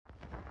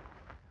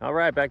All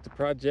right, back to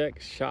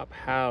project shop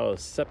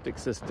house septic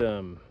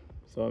system.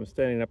 So I'm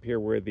standing up here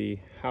where the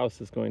house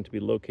is going to be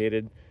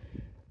located.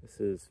 This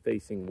is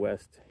facing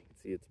west. You can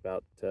see it's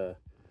about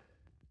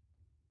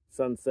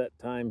sunset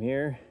time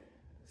here.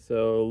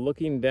 So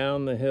looking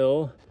down the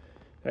hill,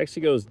 it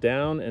actually goes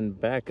down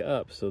and back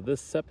up. So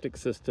this septic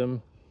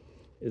system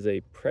is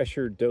a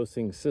pressure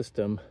dosing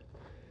system,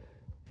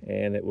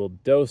 and it will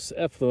dose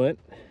effluent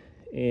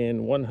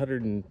in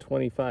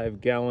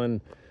 125 gallon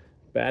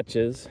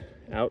batches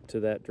out to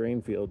that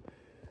drain field.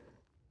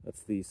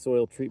 That's the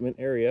soil treatment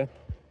area.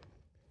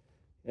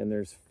 And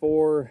there's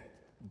 4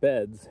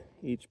 beds.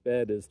 Each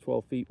bed is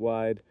 12 feet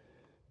wide,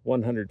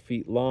 100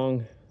 feet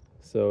long.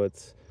 So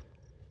it's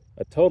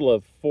a total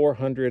of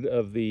 400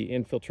 of the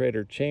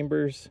infiltrator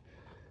chambers.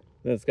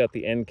 Then it's got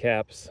the end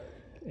caps.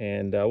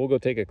 And we'll go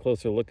take a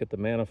closer look at the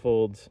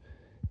manifolds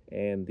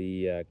and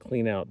the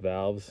clean out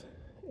valves,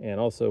 and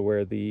also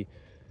where the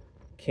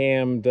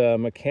cammed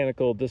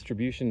mechanical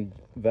distribution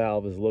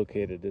valve is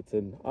located. It's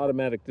an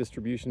automatic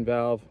distribution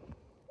valve,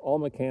 all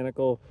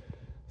mechanical.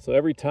 So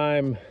every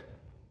time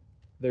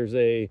there's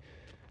a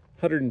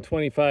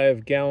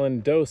 125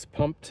 gallon dose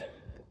pumped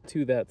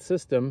to that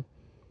system,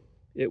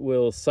 it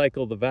will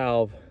cycle the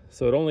valve,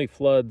 so it only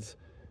floods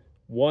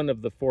one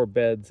of the 4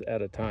 beds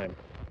at a time.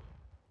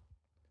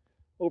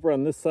 Over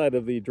on this side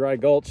of the dry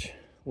gulch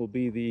will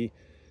be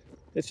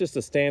it's just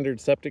a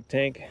standard septic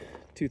tank,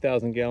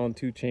 2,000 gallon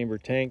 2-chamber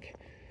tank.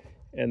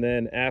 And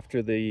then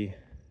after the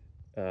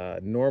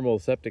normal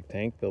septic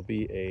tank, there'll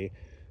be a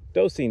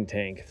dosing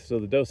tank. So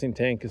the dosing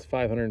tank is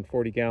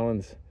 540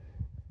 gallons.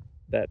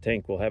 That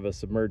tank will have a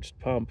submerged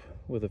pump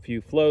with a few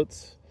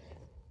floats.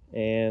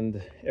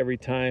 And every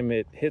time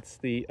it hits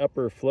the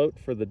upper float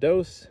for the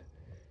dose,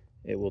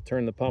 it will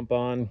turn the pump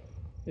on.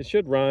 It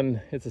should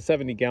run, it's a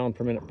 70 gallon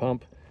per minute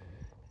pump,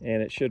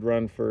 and it should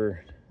run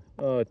for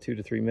 2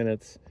 to 3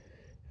 minutes,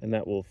 and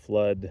that will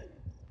flood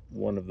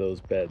one of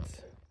those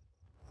beds.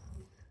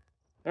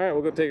 All right,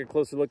 we'll go take a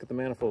closer look at the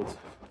manifolds.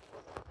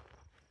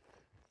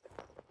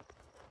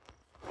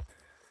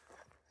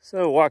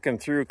 So walking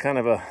through kind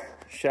of a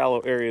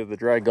shallow area of the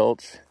dry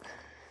gulch,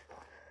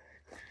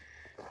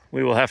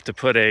 we will have to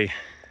put a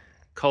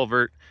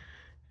culvert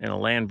and a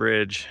land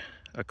bridge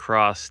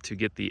across to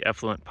get the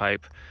effluent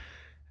pipe,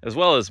 as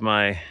well as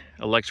my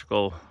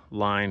electrical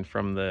line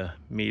from the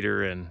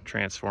meter and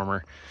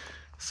transformer.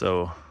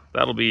 So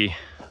that'll be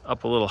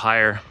up a little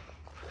higher,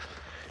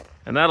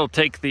 and that'll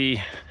take the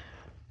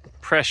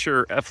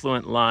pressure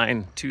effluent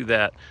line to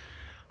that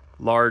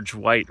large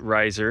white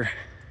riser.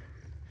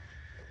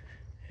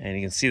 And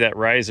you can see that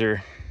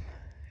riser,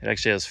 it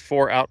actually has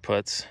 4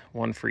 outputs,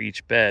 1 for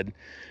each bed.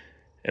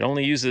 It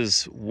only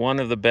uses 1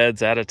 of the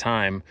beds at a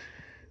time,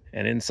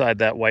 and inside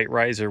that white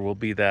riser will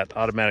be that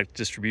automatic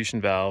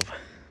distribution valve.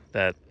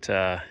 That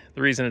the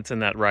reason it's in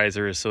that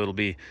riser is so it'll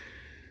be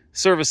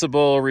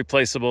serviceable,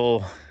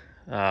 replaceable,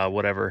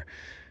 whatever,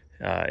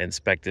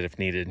 inspected if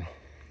needed.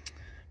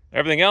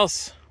 Everything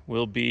else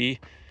will be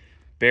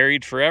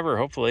buried forever,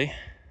 hopefully.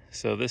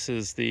 So this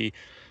is the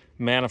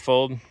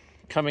manifold.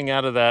 Coming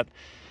out of that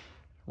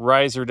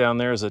riser down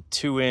there is a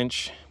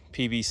 2-inch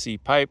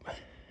PVC pipe,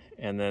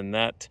 and then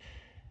that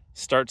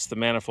starts the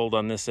manifold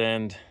on this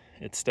end.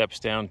 It steps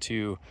down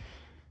to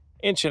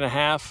 1.5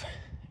 inches,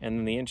 and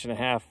then the 1.5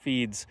 inches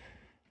feeds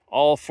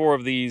all 4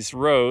 of these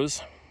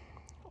rows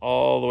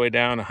all the way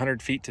down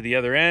 100 feet to the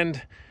other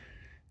end,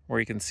 where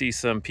you can see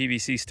some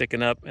PVC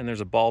sticking up, and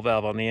there's a ball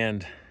valve on the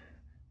end.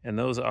 And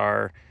those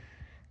are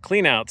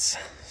cleanouts.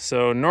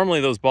 So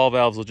normally those ball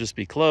valves will just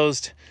be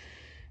closed.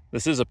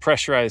 This is a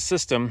pressurized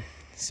system,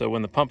 so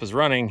when the pump is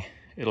running,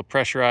 it'll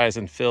pressurize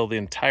and fill the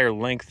entire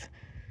length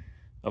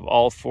of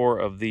all 4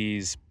 of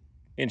these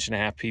 1.5 inch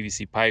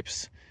PVC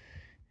pipes.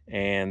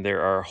 And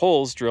there are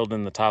holes drilled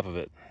in the top of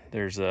it.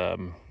 There's a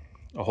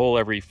hole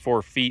every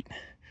 4 feet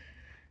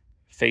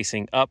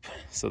facing up,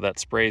 so that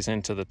sprays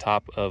into the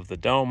top of the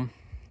dome.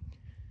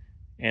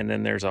 And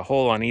then there's a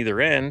hole on either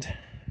end,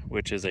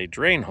 which is a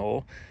drain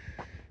hole.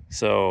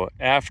 So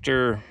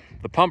after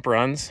the pump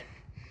runs,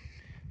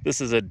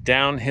 this is a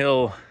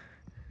downhill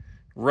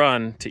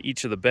run to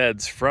each of the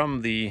beds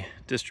from the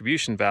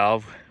distribution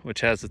valve,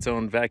 which has its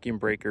own vacuum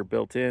breaker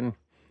built in.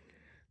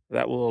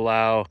 That will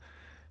allow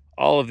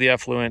all of the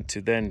effluent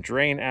to then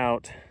drain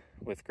out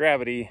with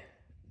gravity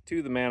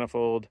to the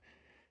manifold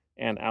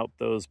and out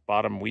those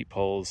bottom weep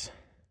holes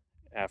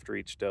after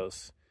each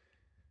dose.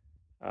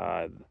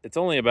 It's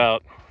only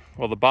about,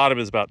 well, the bottom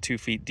is about 2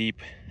 feet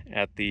deep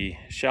at the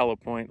shallow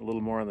point, a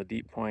little more on the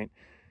deep point.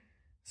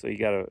 So you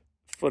got a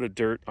foot of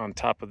dirt on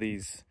top of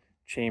these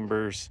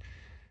chambers.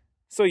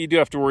 So you do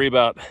have to worry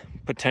about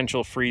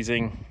potential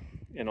freezing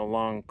in a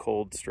long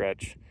cold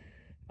stretch.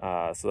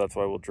 So that's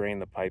why we'll drain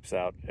the pipes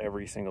out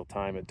every single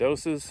time it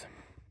doses.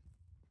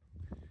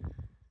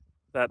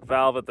 That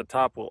valve at the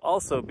top will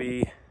also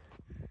be,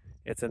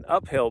 it's an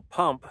uphill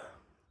pump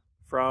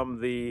from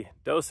the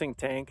dosing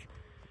tank,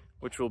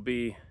 which will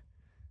be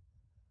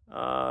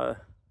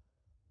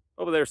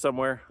over there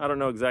somewhere. I don't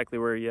know exactly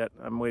where yet.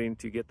 I'm waiting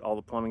to get all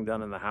the plumbing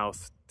done in the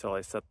house till I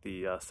set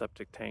the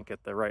septic tank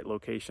at the right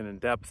location and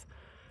depth.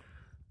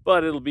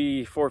 But it'll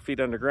be 4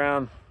 feet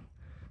underground,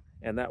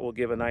 and that will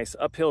give a nice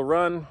uphill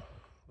run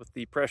with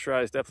the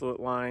pressurized effluent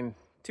line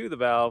to the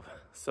valve.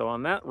 So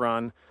on that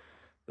run,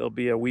 there'll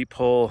be a weep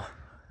hole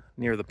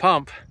near the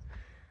pump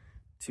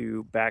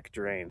to back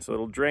drain. So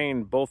it'll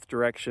drain both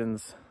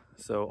directions,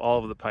 so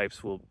all of the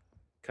pipes will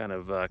kind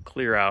of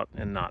clear out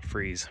and not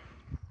freeze.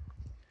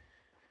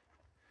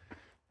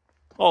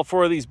 All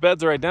 4 of these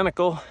beds are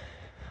identical.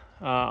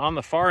 On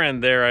the far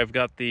end there, I've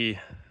got the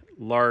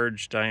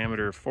large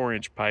diameter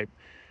 4-inch pipe,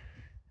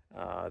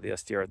 the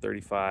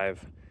STR35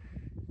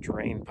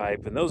 drain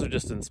pipe, and those are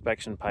just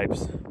inspection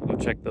pipes. Go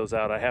check those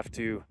out. I have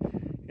to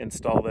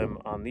install them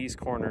on these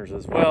corners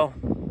as well.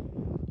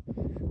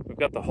 We've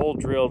got the hole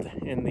drilled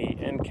in the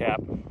end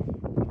cap,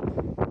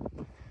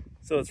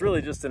 so it's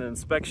really just an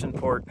inspection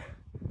port,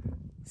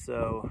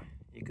 so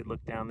you could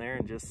look down there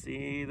and just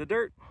see the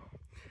dirt.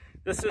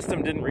 This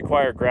system didn't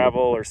require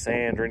gravel or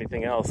sand or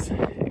anything else.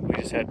 We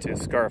just had to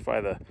scarify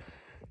the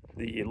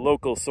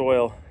local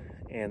soil,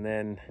 and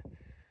then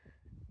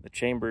the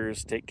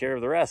chambers take care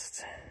of the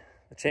rest.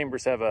 The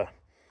chambers have a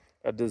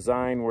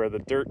design where the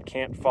dirt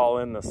can't fall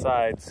in the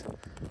sides,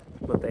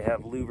 but they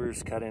have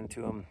louvers cut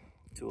into them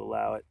to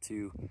allow it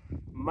to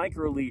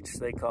micro leach,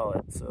 they call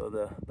it. So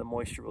the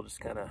moisture will just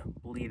kind of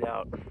bleed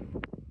out.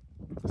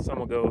 Some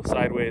will go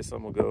sideways,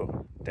 some will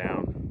go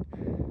down.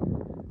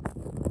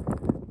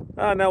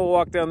 Now we'll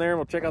walk down there and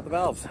we'll check out the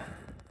valves.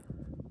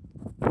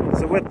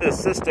 So with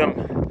this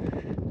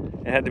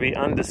system, it had to be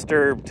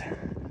undisturbed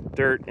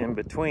dirt in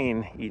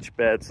between each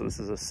bed. So this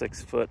is a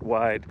 6-foot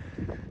wide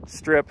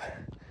strip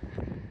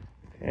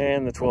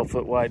and the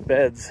 12-foot wide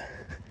beds.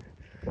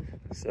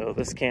 So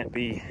this can't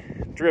be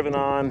driven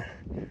on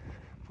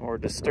or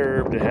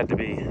disturbed. It had to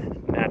be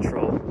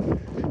natural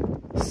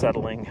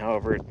settling,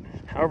 however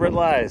it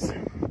lies.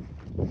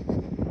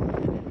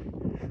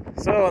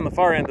 So on the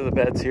far end of the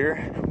beds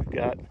here, we've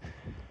got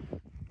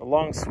a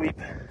long sweep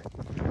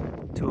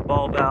to a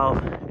ball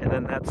valve, and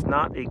then that's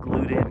not a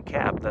glued in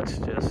cap, that's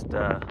just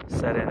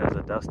set in as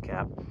a dust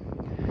cap.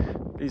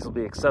 These will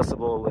be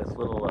accessible with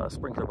little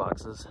sprinkler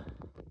boxes,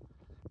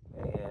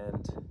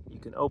 and you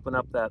can open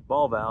up that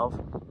ball valve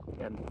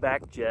and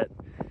back jet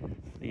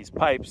these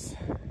pipes.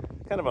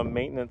 Kind of a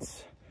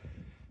maintenance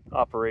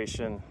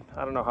operation.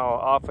 I don't know how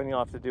often you'll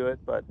have to do it,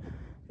 but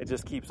it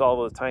just keeps all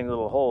those tiny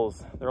little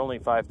holes. They're only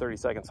 5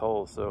 30-second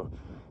holes, so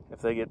if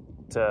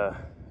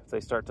they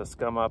start to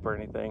scum up or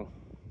anything,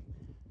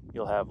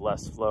 you'll have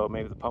less flow.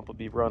 Maybe the pump will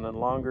be running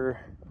longer,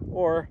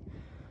 or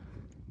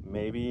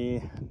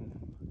maybe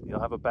you'll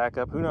have a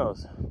backup, who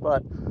knows.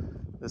 But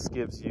this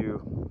gives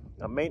you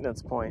a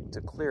maintenance point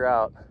to clear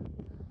out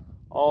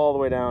all the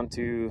way down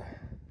to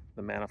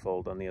the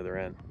manifold on the other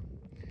end.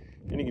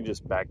 And you can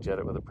just back jet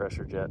it with a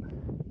pressure jet.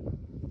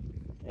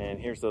 And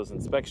here's those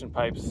inspection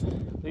pipes.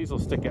 These will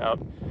stick out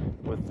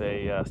with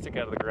stick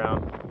out of the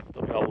ground.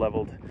 They'll be all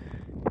leveled.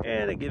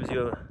 And it gives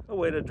you a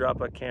way to drop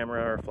a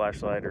camera or a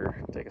flashlight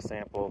or take a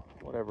sample,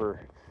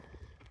 whatever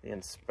the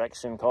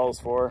inspection calls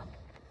for.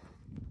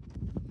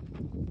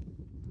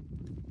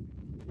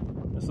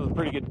 This was a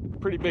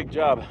pretty big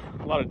job.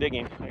 A lot of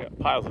digging. I got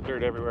piles of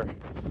dirt everywhere.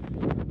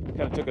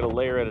 Kind of took it a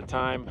layer at a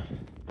time.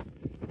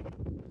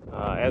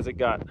 As it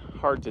got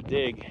hard to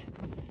dig,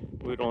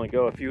 we would only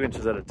go a few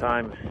inches at a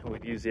time.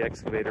 We'd use the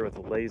excavator with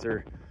a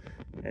laser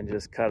and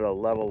just cut a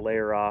level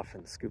layer off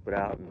and scoop it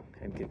out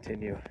and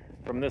continue.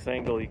 From this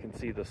angle, you can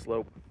see the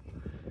slope.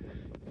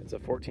 It's a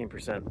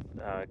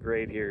 14%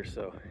 grade here,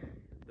 so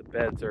the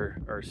beds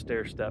are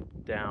stair-step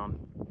down.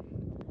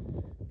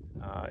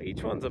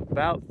 Each one's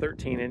about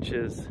 13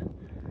 inches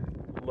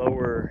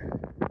lower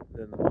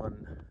than the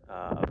one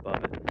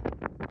above it.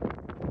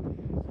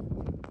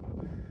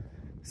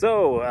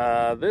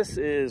 So this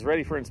is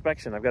ready for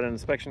inspection. I've got an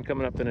inspection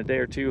coming up in a day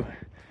or two,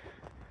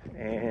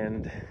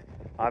 and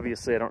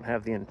obviously I don't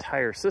have the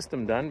entire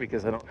system done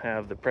because I don't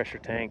have the pressure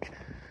tank.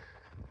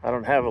 I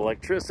don't have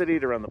electricity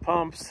to run the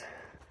pumps.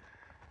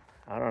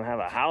 I don't have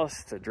a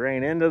house to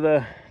drain into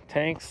the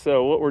tanks.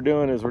 So what we're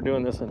doing is we're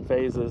doing this in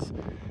phases.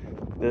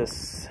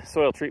 This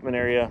soil treatment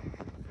area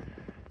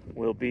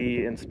will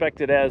be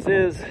inspected as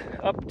is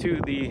up to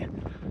the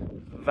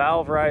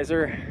valve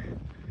riser.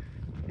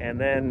 And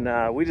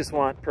then we just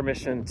want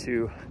permission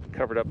to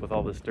cover it up with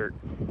all this dirt.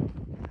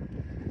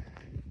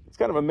 It's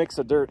kind of a mix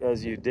of dirt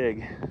as you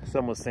dig.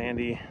 Some was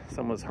sandy,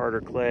 some was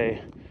harder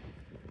clay,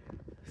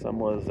 some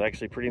was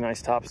actually pretty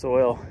nice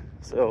topsoil.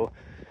 So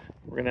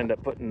we're gonna end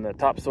up putting the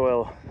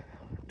topsoil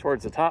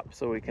towards the top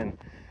so we can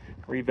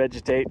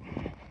revegetate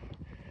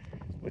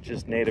with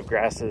just native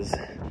grasses,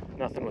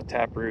 nothing with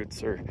tap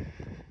roots or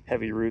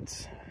heavy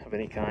roots of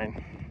any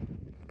kind.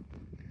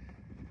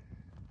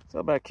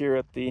 So back here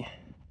at the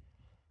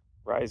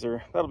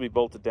riser, that'll be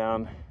bolted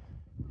down,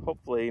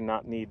 hopefully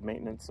not need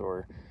maintenance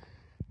or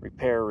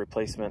repair or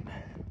replacement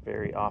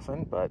very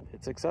often, but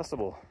it's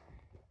accessible.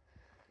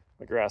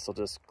 The grass will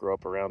just grow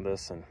up around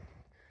this and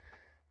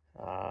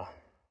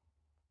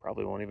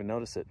probably won't even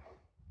notice it.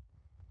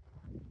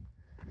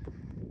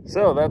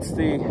 So that's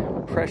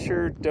the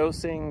pressure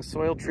dosing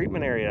soil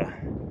treatment area.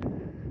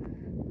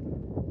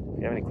 If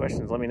you have any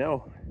questions, let me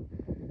know.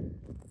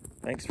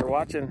 Thanks for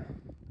watching.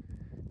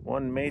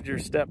 One major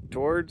step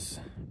towards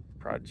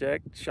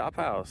Project Shop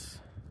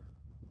House.